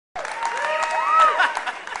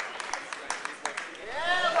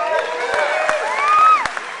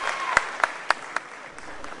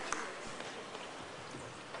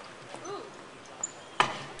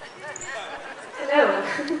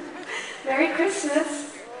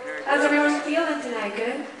Christmas. How's everyone feeling tonight?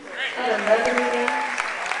 Good? Oh, the leather band.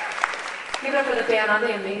 Give it up for the band. Aren't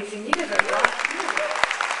they amazing? You guys are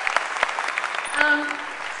awesome.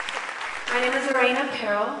 My name is Lorena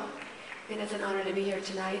Peril, and it's an honor to be here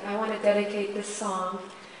tonight. I want to dedicate this song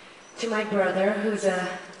to my brother, who's a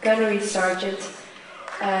gunnery sergeant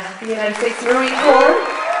in the United States Marine Corps.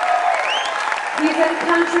 He's in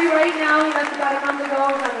country right now. He left about a month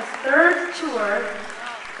ago. He's on his third tour,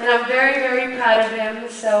 and I'm very, very proud of him.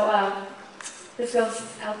 So this goes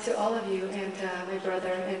out to all of you and my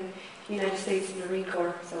brother in the United States Marine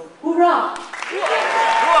Corps. So hoorah!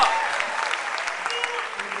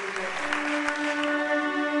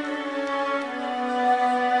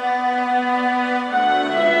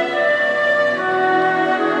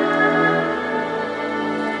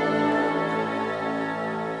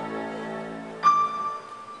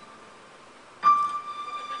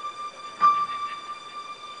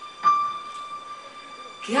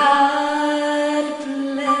 God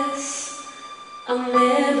bless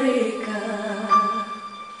America,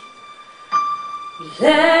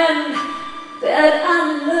 land that I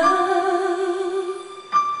love.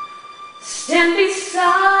 Stand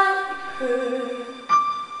beside her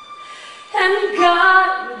and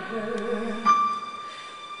guide her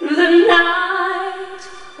through the night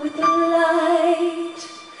with the light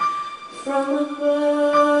from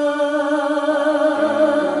above.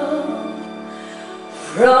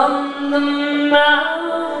 From the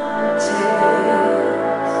mountains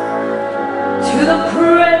to the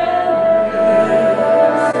prairies,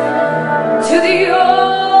 to the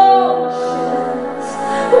oceans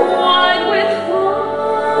wide with foam.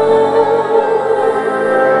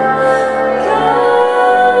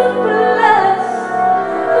 God bless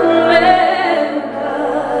America,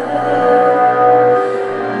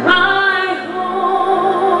 my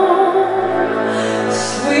home,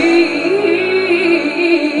 sweet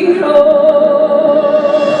home.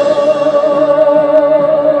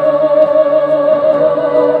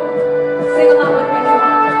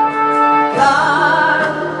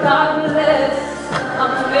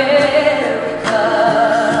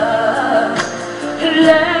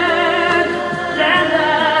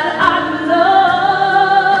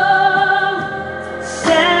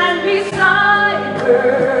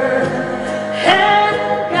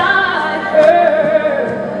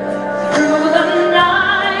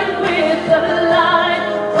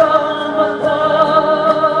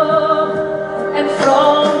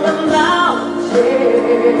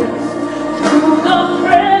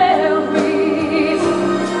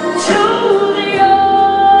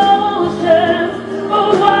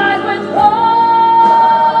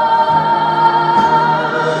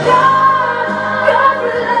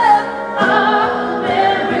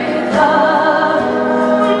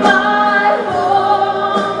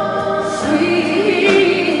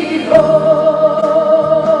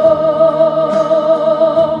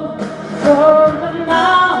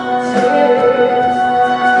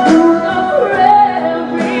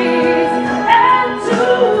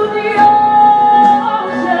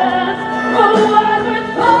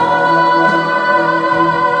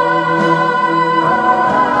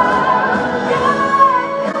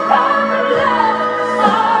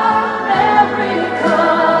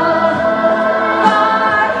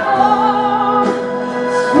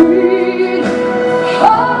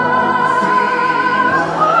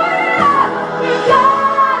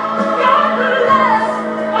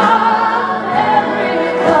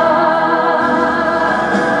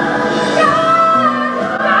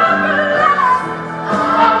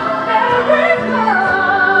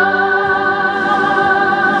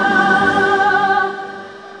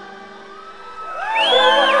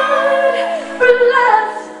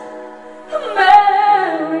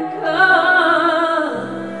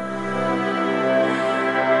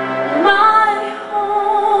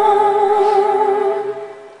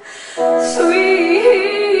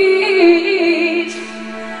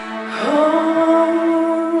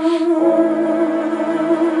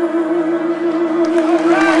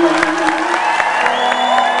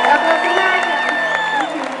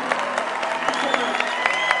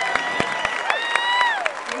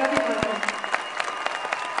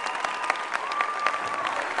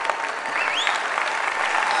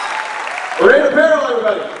 Lorena Peril,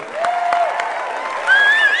 everybody.